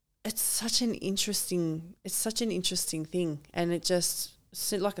such an interesting thing. And it just,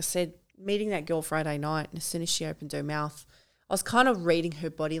 like I said, meeting that girl Friday night, and as soon as she opened her mouth, I was kind of reading her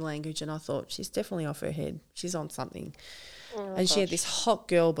body language and I thought, she's definitely off her head. She's on something. Oh, and she had this hot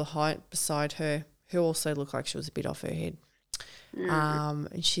girl beside her who also looked like she was a bit off her head. And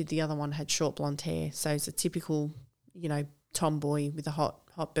the other one had short blonde hair. So it's a typical, you know, tomboy with a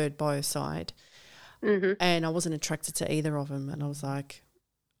hot bird by her side. And I wasn't attracted to either of them. And I was like,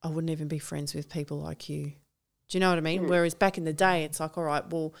 I wouldn't even be friends with people like you. Do you know what I mean? Whereas back in the day, it's like, all right,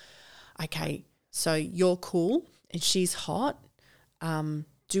 well, okay, so you're cool and she's hot.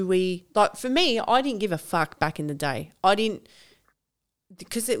 Do we, like, for me, I didn't give a fuck back in the day. I didn't,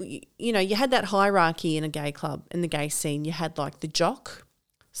 because, you know, you had that hierarchy in a gay club, in the gay scene. You had like the jock,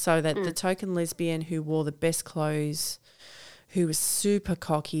 so that the token lesbian who wore the best clothes, who was super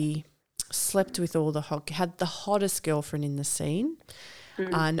cocky, slept with all had the hottest girlfriend in the scene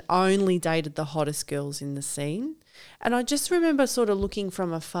and only dated the hottest girls in the scene. And I just remember sort of looking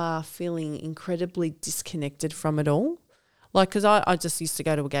from afar, feeling incredibly disconnected from it all. Like, because I just used to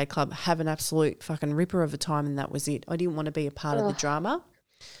go to a gay club, have an absolute fucking ripper of a time, and that was it. I didn't want to be a part of the drama.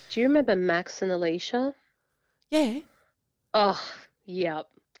 Do you remember Max and Alicia? Yeah. Oh, yeah,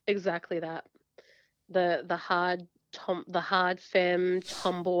 exactly that. The hard femme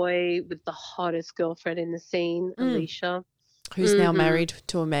tomboy with the hottest girlfriend in the scene, Alicia. Who's now married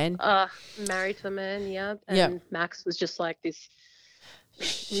to a man. Married to a man, yeah. And Max was just like this.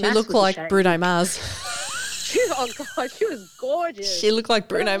 She looked like Bruno Mars. Oh, God, she was gorgeous. She looked like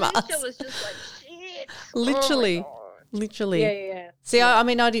Bruno Mars. Alicia was just like, shit. Literally. Yeah. See, I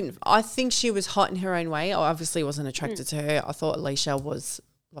mean, I think she was hot in her own way. I obviously wasn't attracted to her. I thought Alicia was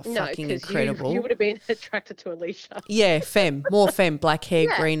fucking incredible. You would have been attracted to Alicia. Yeah, more femme, black hair,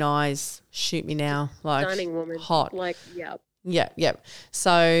 green eyes, shoot me now. Like, stunning woman. Hot. Like, yeah. Yeah.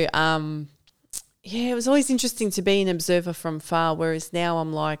 So, it was always interesting to be an observer from far, whereas now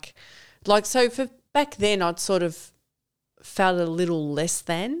I'm like, so for back then I'd sort of felt a little less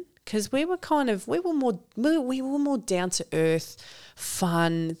than, because we were more down to earth,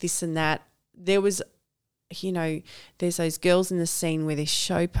 fun, this and that. There was, you know, there's those girls in the scene where they're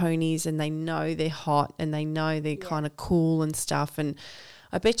show ponies and they know they're hot and they know they're kind of cool and stuff. And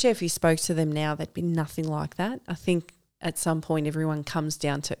I bet you if you spoke to them now, there'd be nothing like that. I think at some point everyone comes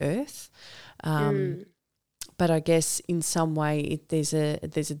down to earth. But I guess in some way there's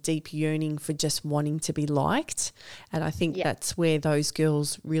a deep yearning for just wanting to be liked. And I think that's where those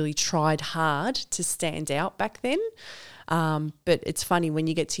girls really tried hard to stand out back then. But it's funny, when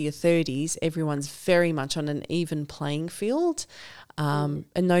you get to your 30s, everyone's very much on an even playing field. And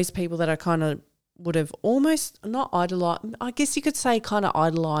those people that I kind of would have almost not idolized, I guess you could say kind of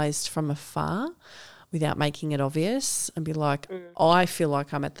idolized from afar without making it obvious, and be like, I feel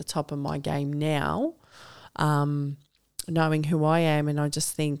like I'm at the top of my game now, knowing who I am. And I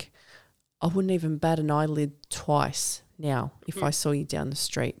just think I wouldn't even bat an eyelid twice now if I saw you down the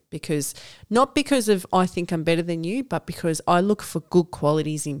street, because not because of I think I'm better than you, but because I look for good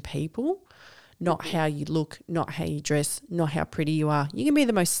qualities in people, not how you look, not how you dress, not how pretty you are. You can be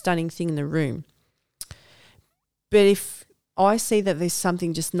the most stunning thing in the room, but if I see that there's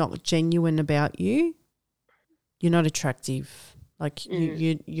something just not genuine about you, you're not attractive. Like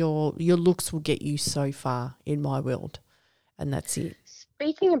your looks will get you so far in my world, and that's it.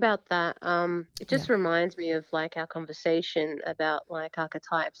 Speaking about that, it just reminds me of like our conversation about like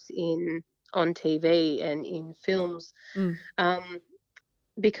archetypes on TV and in films,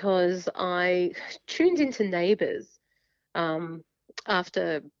 because I tuned into Neighbours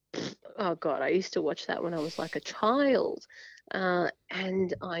after, oh God, I used to watch that when I was like a child,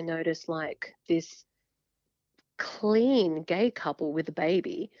 and I noticed like this clean gay couple with a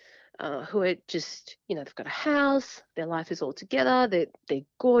baby, who are just, they've got a house, their life is all together, they're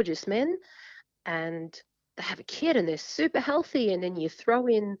gorgeous men, and they have a kid and they're super healthy. And then you throw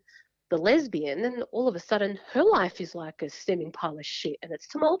in the lesbian, and all of a sudden her life is like a steaming pile of shit, and it's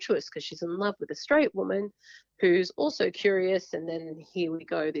tumultuous because she's in love with a straight woman who's also curious. And then here we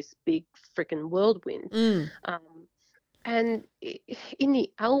go, this big freaking whirlwind. And in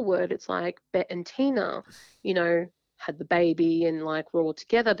the L Word, it's like Bet and Tina, had the baby and like we're all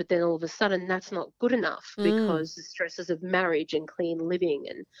together, but then all of a sudden that's not good enough, because the stresses of marriage and clean living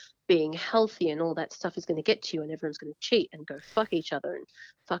and being healthy and all that stuff is going to get to you, and everyone's going to cheat and go fuck each other and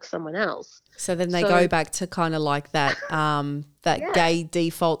fuck someone else. So then they go back to kind of like that gay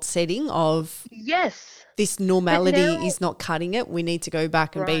default setting of this normality is not cutting it. We need to go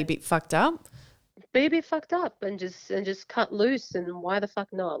back and be a bit fucked up. Be a bit fucked up and just cut loose. And why the fuck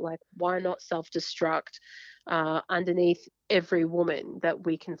not? Like, why not self-destruct underneath every woman that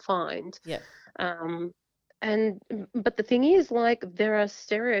we can find? But the thing is, like, there are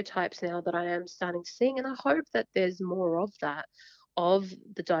stereotypes now that I am starting to see, and I hope that there's more of that, of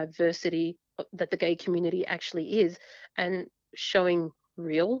the diversity that the gay community actually is, and showing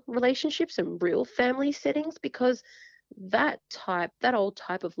real relationships and real family settings, because that old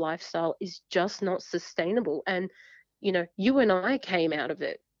type of lifestyle is just not sustainable. And you and I came out of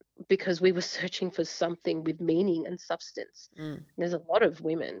it because we were searching for something with meaning and substance. There's a lot of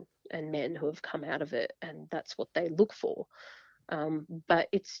women and men who have come out of it, and that's what they look for. But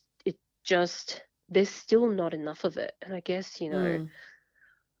there's still not enough of it. And I guess the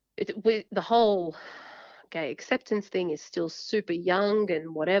whole gay acceptance thing is still super young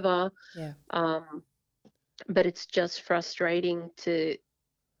and whatever. But it's just frustrating to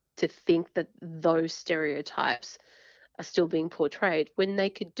think that those stereotypes are still being portrayed when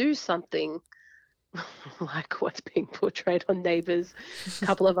they could do something like what's being portrayed on Neighbours, a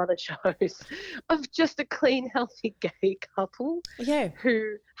couple of other shows, of just a clean, healthy gay couple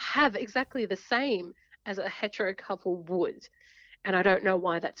who have exactly the same as a hetero couple would. And I don't know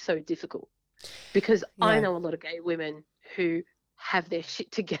why that's so difficult, because I know a lot of gay women who have their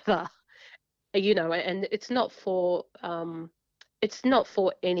shit together, and it's not for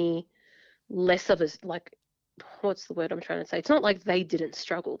any less of us, like, what's the word I'm trying to say? It's not like they didn't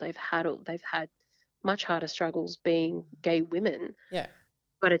struggle. They've had much harder struggles being gay women.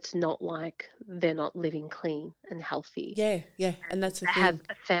 But it's not like they're not living clean and healthy. And that's the thing. They have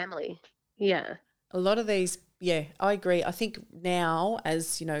a family. A lot of these, I agree. I think now,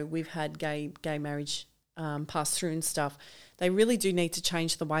 as we've had gay marriage pass through and stuff, they really do need to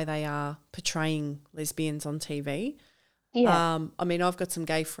change the way they are portraying lesbians on TV. I mean, I've got some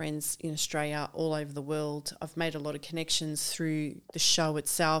gay friends in Australia, all over the world. I've made a lot of connections through the show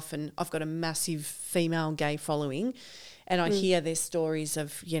itself, and I've got a massive female gay following. And I hear their stories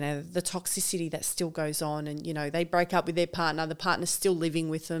of, the toxicity that still goes on, and, they break up with their partner, the partner's still living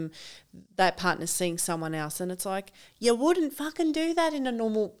with them, that partner's seeing someone else. And it's like, you wouldn't fucking do that in a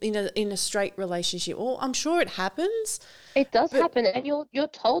normal, in a straight relationship. Well, I'm sure it happens. It does happen, and you're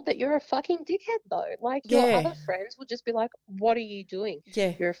told that you're a fucking dickhead, though. Like, your other friends will just be like, what are you doing?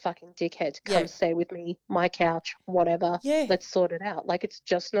 You're a fucking dickhead. Come stay with me, my couch, whatever. Let's sort it out. Like, it's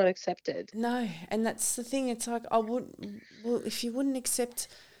just not accepted. No, and that's the thing. It's like, if you wouldn't accept,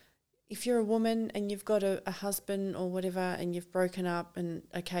 if you're a woman and you've got a husband or whatever and you've broken up, and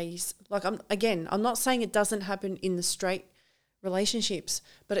I'm not saying it doesn't happen in the straight relationships,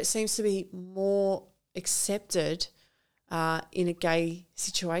 but it seems to be more accepted in a gay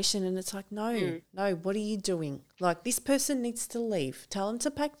situation, and it's like, no, what are you doing? Like, this person needs to leave. Tell them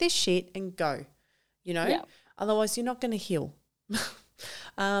to pack their shit and go, Yeah. Otherwise you're not going to heal.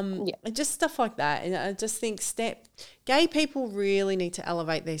 And just stuff like that. And I just think gay people really need to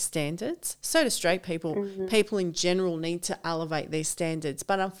elevate their standards. So do straight people. Mm-hmm. People in general need to elevate their standards.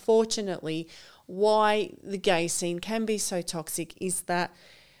 But unfortunately, why the gay scene can be so toxic is that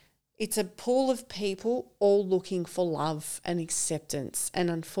it's a pool of people all looking for love and acceptance.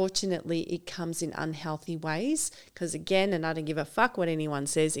 And unfortunately, it comes in unhealthy ways because, again, and I don't give a fuck what anyone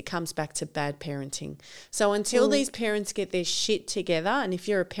says, it comes back to bad parenting. So until these parents get their shit together, and if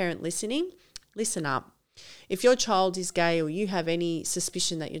you're a parent listening, listen up. If your child is gay or you have any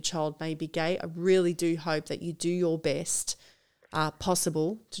suspicion that your child may be gay, I really do hope that you do your best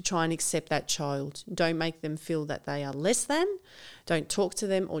possible to try and accept that child. Don't make them feel that they are less than. Don't talk to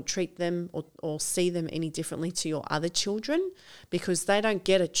them or treat them or see them any differently to your other children, because they don't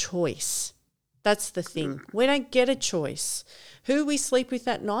get a choice. That's the thing. We don't get a choice. Who we sleep with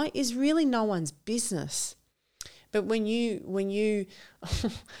that night is really no one's business. But when you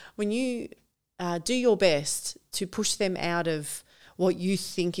do your best to push them out of what you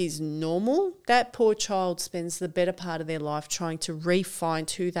think is normal, that poor child spends the better part of their life trying to refine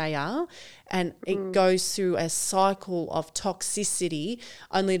who they are, and it goes through a cycle of toxicity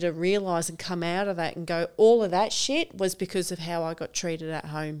only to realise and come out of that and go, all of that shit was because of how I got treated at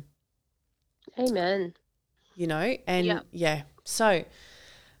home. Amen. So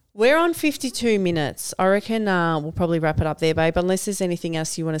we're on 52 minutes. I reckon we'll probably wrap it up there, babe, unless there's anything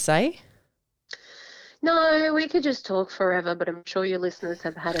else you want to say. No, we could just talk forever, but I'm sure your listeners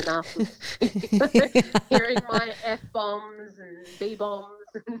have had enough of hearing my F-bombs and B-bombs.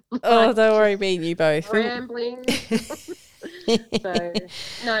 Oh, don't worry, me and you both. Rambling. So,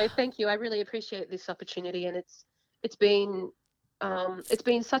 no, thank you. I really appreciate this opportunity, and it's been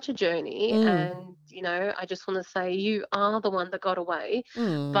such a journey, and I just want to say you are the one that got away,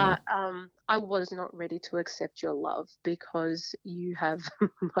 but I was not ready to accept your love because you have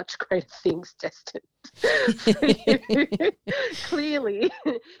much greater things destined for you, clearly.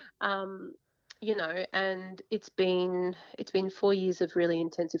 And it's been 4 years of really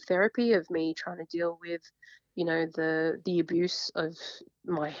intensive therapy of me trying to deal with the abuse of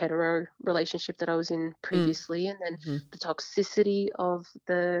my hetero relationship that I was in previously, and then the toxicity of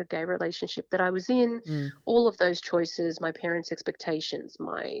the gay relationship that I was in, all of those choices, my parents' expectations,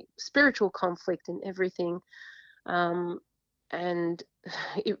 my spiritual conflict and everything. And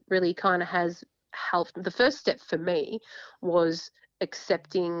it really kind of has helped. The first step for me was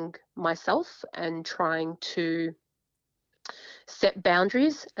accepting myself and trying to set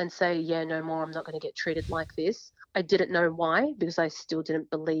boundaries and say, yeah, no more, I'm not going to get treated like this. I didn't know why, because I still didn't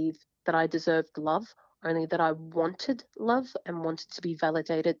believe that I deserved love, only that I wanted love and wanted to be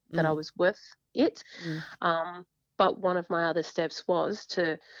validated that I was worth it. But one of my other steps was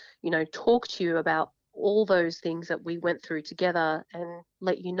to, talk to you about all those things that we went through together and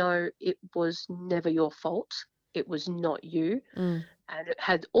let you know it was never your fault. It was not you. And it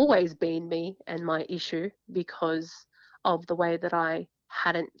had always been me and my issue because of the way that I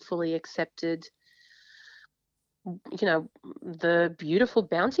hadn't fully accepted, the beautiful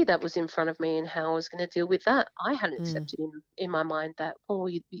bounty that was in front of me and how I was going to deal with that. I hadn't accepted in my mind that,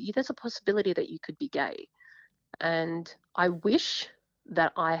 there's a possibility that you could be gay. And I wish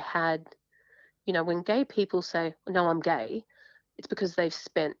that I had, when gay people say, no, I'm gay, it's because they've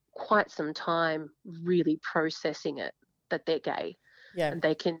spent quite some time really processing it, that they're gay. Yeah. And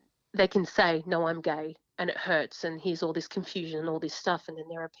they can say, no, I'm gay, and it hurts, and here's all this confusion and all this stuff. And then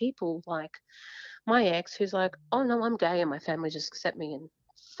there are people like my ex who's like, oh no, I'm gay and my family just accept me, and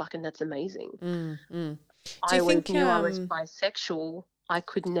fucking that's amazing. I always knew I was bisexual. I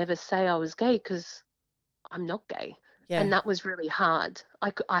could never say I was gay because I'm not gay. Yeah. And that was really hard.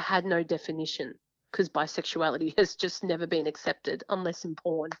 I had no definition because bisexuality has just never been accepted unless in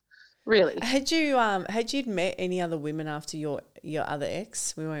porn. Really. Had you met any other women after your other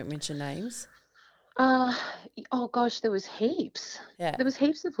ex? We won't mention names. Oh gosh, there was heaps. Yeah. There was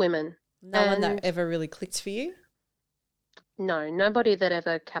heaps of women. No one that ever really clicked for you? No, nobody that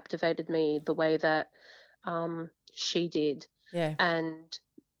ever captivated me the way that she did. Yeah. And,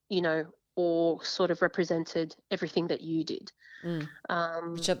 or sort of represented everything that you did.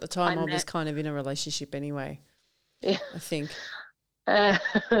 Which at the time I was kind of in a relationship anyway. Yeah. I think. I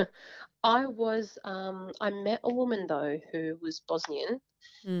met a woman though who was Bosnian.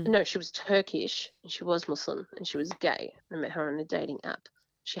 No, she was Turkish and she was Muslim and she was gay. I met her on a dating app.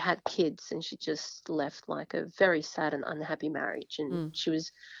 She had kids and she just left like a very sad and unhappy marriage, and she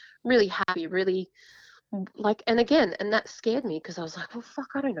was really happy, really like, and again, and that scared me because I was like, well, fuck,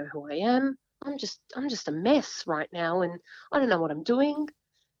 I don't know who I am. I'm just a mess right now, and I don't know what I'm doing.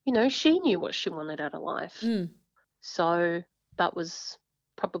 You know, she knew what she wanted out of life. Mm. So that was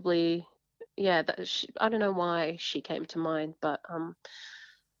probably, yeah, I don't know why she came to mind, but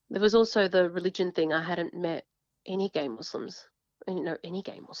there was also the religion thing. I hadn't met any gay Muslims, any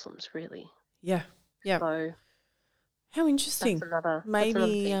gay Muslims really. Yeah. Yeah. So How interesting. that's another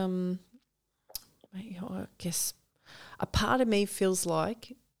Maybe, thing. I guess a part of me feels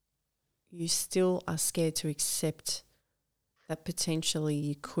like you still are scared to accept that potentially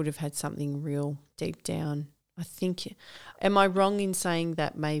you could have had something real deep down. I think, am I wrong in saying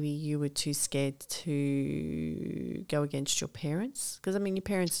that maybe you were too scared to go against your parents? Because, I mean, your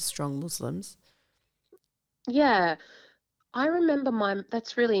parents are strong Muslims. Yeah, I remember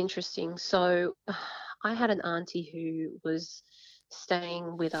that's really interesting. So I had an auntie who was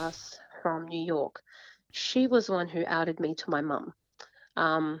staying with us from New York. She was the one who outed me to my mum.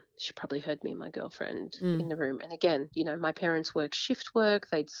 She probably heard me and my girlfriend Mm. in the room. And again, my parents worked shift work,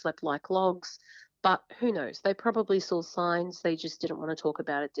 they'd slept like logs, but who knows? They probably saw signs, they just didn't want to talk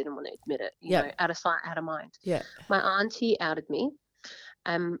about it, didn't want to admit it, out of sight, out of mind. Yeah. My auntie outed me,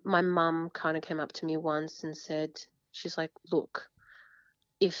 and my mum kind of came up to me once and said, she's like, look,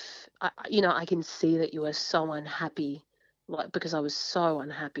 if I can see that you are so unhappy, like, because I was so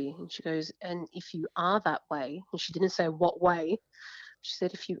unhappy. And she goes, and if you are that way, and she didn't say what way, she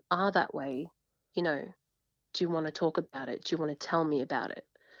said, if you are that way, do you want to talk about it? Do you want to tell me about it?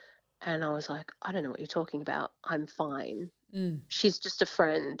 And I was like, I don't know what you're talking about. I'm fine. Mm. She's just a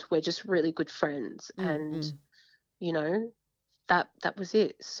friend. We're just really good friends. And, you know, that was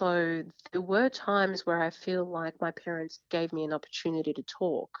it. So there were times where I feel like my parents gave me an opportunity to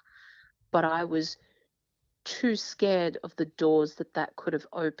talk, but I was too scared of the doors that could have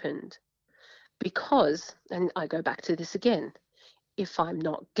opened because, and I go back to this again, if I'm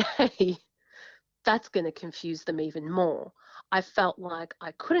not gay, that's going to confuse them even more. I felt like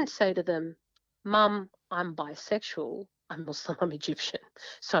I couldn't say to them, Mum, I'm bisexual, I'm Muslim, I'm Egyptian,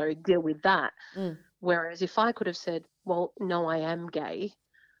 so deal with that. Mm. Whereas if I could have said, well, no, I am gay,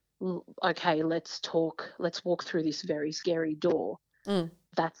 okay, let's talk, let's walk through this very scary door. Mm.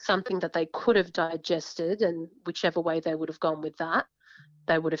 That's something that they could have digested, and whichever way they would have gone with that,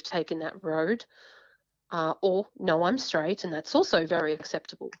 they would have taken that road. Or, no, I'm straight, and that's also very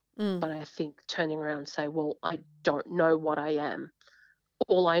acceptable. Mm. But I think turning around and say, well, I don't know what I am.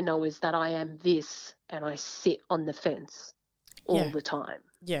 All I know is that I am this, and I sit on the fence all the time.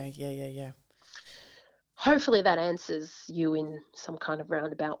 Yeah. Hopefully that answers you in some kind of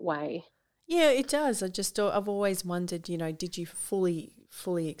roundabout way. Yeah, it does. I've always wondered, did you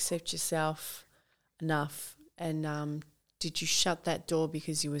fully accept yourself enough, and did you shut that door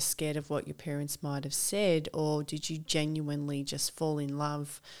because you were scared of what your parents might have said, or did you genuinely just fall in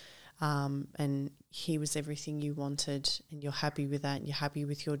love, and he was everything you wanted, and you're happy with that, and you're happy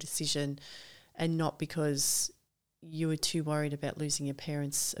with your decision, and not because you were too worried about losing your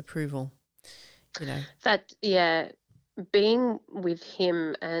parents' approval, That, yeah, being with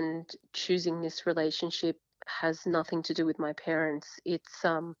him and choosing this relationship has nothing to do with my parents. It's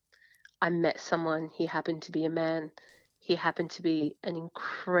I met someone, he happened to be a man. He happened to be an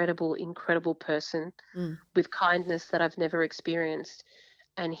incredible, incredible person with kindness that I've never experienced.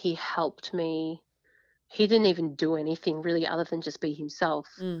 And he helped me. He didn't even do anything really other than just be himself.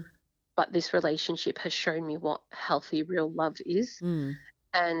 But this relationship has shown me what healthy, real love is,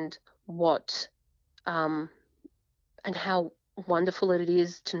 and what and how wonderful it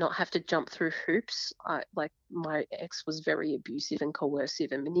is to not have to jump through hoops. Like, my ex was very abusive and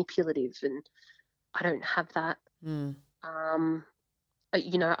coercive and manipulative, and I don't have that.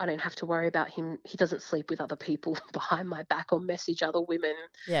 I don't have to worry about him. He doesn't sleep with other people behind my back or message other women.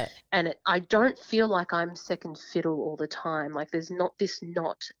 Yeah. And I don't feel like I'm second fiddle all the time. Like, there's not this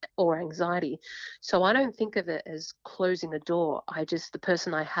knot or anxiety. So I don't think of it as closing a door. The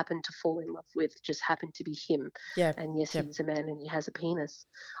person I happened to fall in love with just happened to be him. Yeah. And yes, he's a man and he has a penis.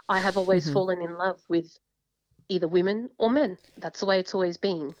 I have always fallen in love with either women or men. That's the way it's always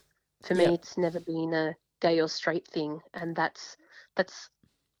been. For me, it's never been a gay or straight thing. And that's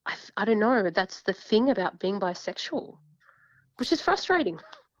I don't know, that's the thing about being bisexual, which is frustrating.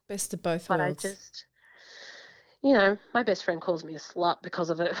 Best of both But worlds. I just, my best friend calls me a slut because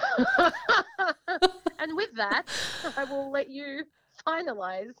of it. And with that, I will let you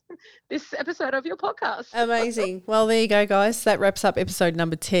finalize this episode of your podcast. Amazing. Well, there you go, guys. That wraps up episode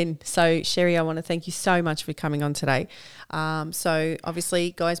number 10. So, Sherry, I want to thank you so much for coming on today. So,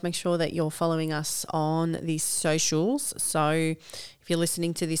 obviously, guys, make sure that you're following us on the socials. So, If you're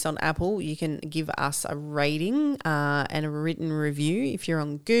listening to this on Apple, you can give us a rating and a written review. If you're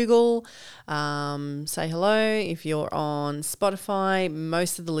on Google, say hello. If you're on Spotify,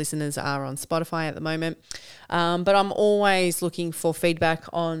 most of the listeners are on Spotify at the moment. But I'm always looking for feedback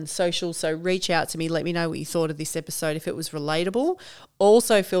on social, so reach out to me. Let me know what you thought of this episode, if it was relatable.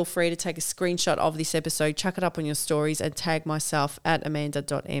 Also, feel free to take a screenshot of this episode, chuck it up on your stories, and tag myself at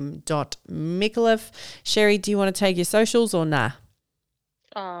amanda.m.micallef. Sherry, do you want to tag your socials or nah?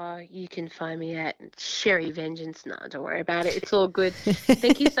 You can find me at Sherry Vengeance. No, don't worry about it. It's all good.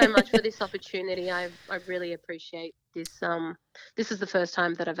 Thank you so much for this opportunity. I really appreciate this. This is the first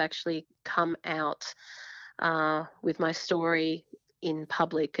time that I've actually come out with my story in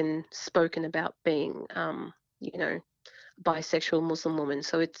public and spoken about being, bisexual Muslim woman.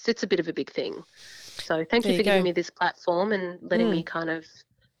 So it's a bit of a big thing. So thank you for giving me this platform and letting me kind of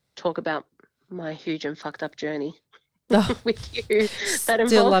talk about my huge and fucked up journey with you.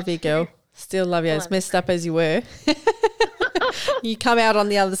 Still love you, girl. Still love you. As messed up as you were. You come out on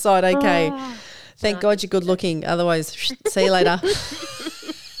the other side, okay. Thank God you're good looking. Otherwise, see you later.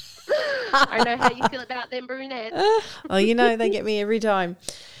 I know how you feel about them brunettes. Oh, they get me every time.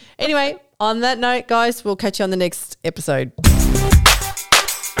 Anyway, on that note, guys, we'll catch you on the next episode.